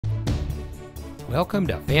Welcome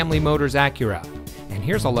to Family Motors Acura, and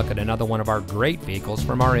here's a look at another one of our great vehicles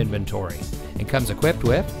from our inventory. It comes equipped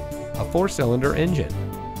with a 4-cylinder engine,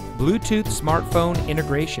 Bluetooth smartphone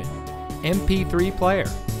integration, MP3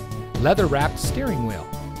 player, leather-wrapped steering wheel,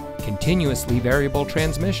 continuously variable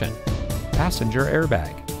transmission, passenger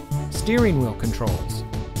airbag, steering wheel controls,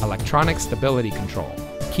 electronic stability control,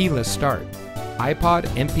 keyless start, iPod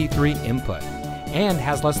MP3 input, and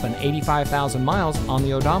has less than 85,000 miles on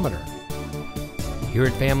the odometer. Here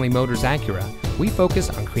at Family Motors Acura, we focus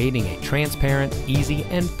on creating a transparent, easy,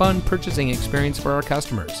 and fun purchasing experience for our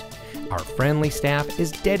customers. Our friendly staff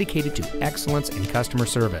is dedicated to excellence in customer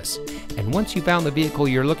service. And once you found the vehicle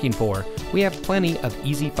you're looking for, we have plenty of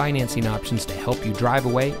easy financing options to help you drive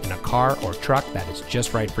away in a car or truck that is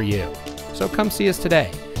just right for you. So come see us today.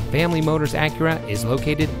 Family Motors Acura is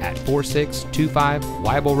located at 4625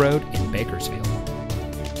 Wible Road in Bakersfield.